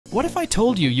What if I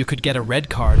told you you could get a red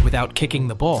card without kicking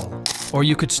the ball? Or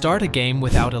you could start a game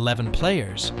without 11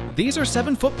 players? These are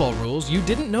 7 football rules you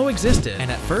didn't know existed. And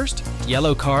at first,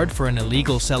 yellow card for an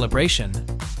illegal celebration.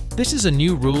 This is a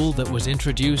new rule that was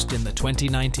introduced in the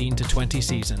 2019-20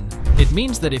 season. It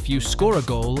means that if you score a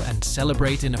goal and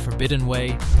celebrate in a forbidden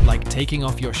way, like taking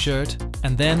off your shirt,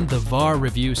 and then the VAR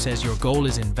review says your goal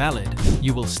is invalid,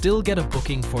 you will still get a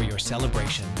booking for your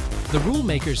celebration. The rule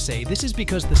makers say this is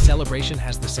because the celebration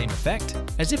has the same effect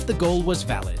as if the goal was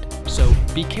valid. So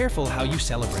be careful how you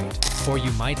celebrate, or you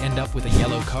might end up with a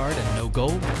yellow card and no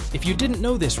goal. If you didn't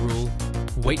know this rule,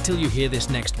 wait till you hear this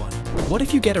next one. What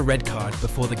if you get a red card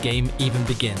before the game even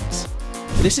begins?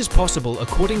 This is possible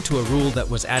according to a rule that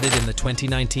was added in the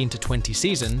 2019-20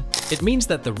 season. It means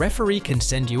that the referee can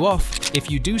send you off if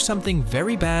you do something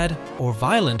very bad or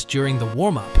violent during the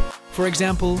warm-up. For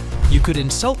example, you could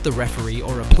insult the referee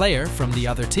or a player from the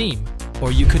other team,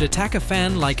 or you could attack a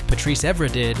fan like Patrice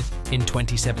Evra did in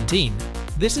 2017.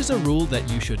 This is a rule that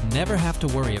you should never have to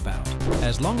worry about,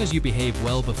 as long as you behave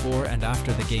well before and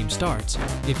after the game starts.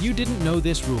 If you didn't know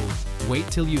this rule, wait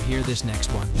till you hear this next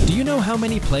one. Do you know how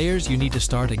many players you need to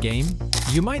start a game?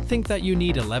 You might think that you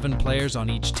need 11 players on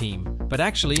each team, but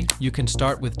actually, you can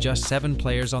start with just 7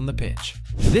 players on the pitch.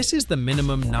 This is the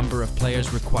minimum number of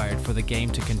players required for the game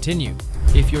to continue.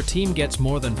 If your team gets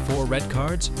more than 4 red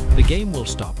cards, the game will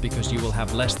stop because you will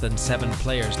have less than 7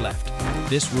 players left.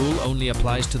 This rule only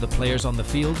applies to the players on the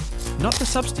field, not the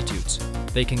substitutes.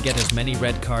 They can get as many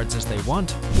red cards as they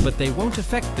want, but they won't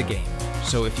affect the game.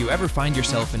 So if you ever find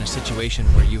yourself in a situation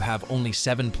where you have only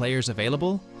 7 players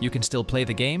available, you can still play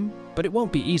the game, but it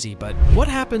won't be easy. But what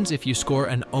happens if you score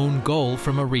an own goal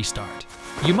from a restart?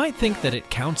 You might think that it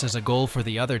counts as a goal for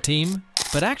the other team,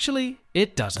 but actually,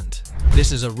 it doesn't.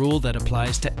 This is a rule that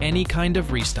applies to any kind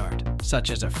of restart, such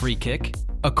as a free kick,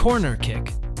 a corner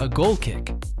kick, a goal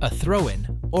kick, a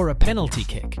throw-in, or a penalty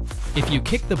kick. If you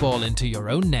kick the ball into your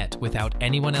own net without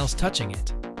anyone else touching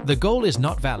it, the goal is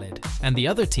not valid, and the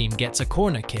other team gets a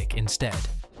corner kick instead.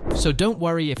 So don't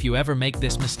worry if you ever make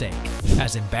this mistake.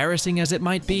 As embarrassing as it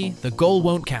might be, the goal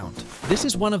won't count. This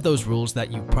is one of those rules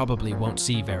that you probably won't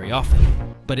see very often,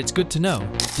 but it's good to know.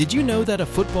 Did you know that a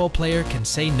football player can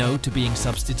say no to being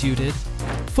substituted?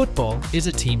 Football is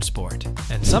a team sport,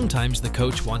 and sometimes the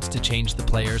coach wants to change the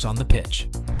players on the pitch.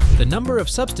 The number of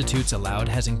substitutes allowed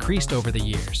has increased over the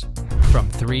years, from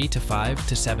 3 to 5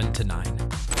 to 7 to 9.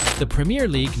 The Premier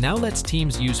League now lets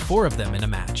teams use 4 of them in a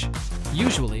match.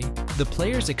 Usually, the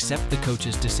players accept the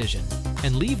coach's decision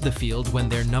and leave the field when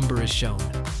their number is shown.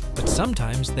 But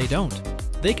sometimes they don't.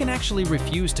 They can actually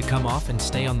refuse to come off and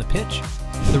stay on the pitch.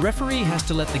 The referee has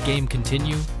to let the game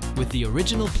continue with the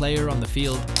original player on the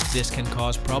field. This can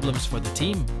cause problems for the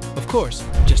team. Of course,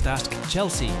 just ask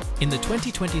Chelsea. In the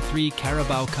 2023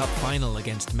 Carabao Cup final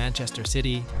against Manchester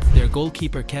City, their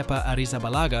goalkeeper Kepa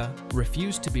Arrizabalaga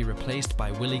refused to be replaced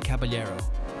by Willy Caballero,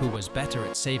 who was better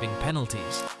at saving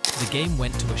penalties. The game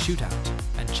went to a shootout,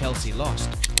 and Chelsea lost.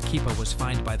 Kepa was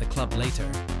fined by the club later.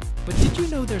 But did you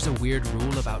know there's a weird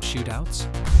rule about shootouts?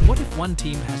 What if one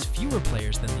team has fewer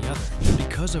players than the other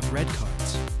because of red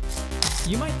cards?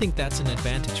 You might think that's an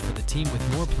advantage for the team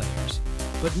with more players,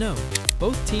 but no,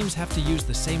 both teams have to use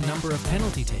the same number of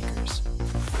penalty takers.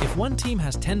 If one team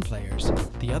has 10 players,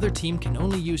 the other team can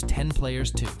only use 10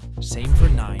 players too. Same for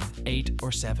 9, 8,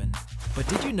 or 7. But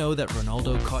did you know that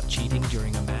Ronaldo caught cheating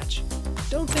during a match?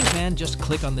 Don't think, man, just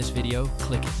click on this video,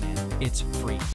 click it, man. It's free.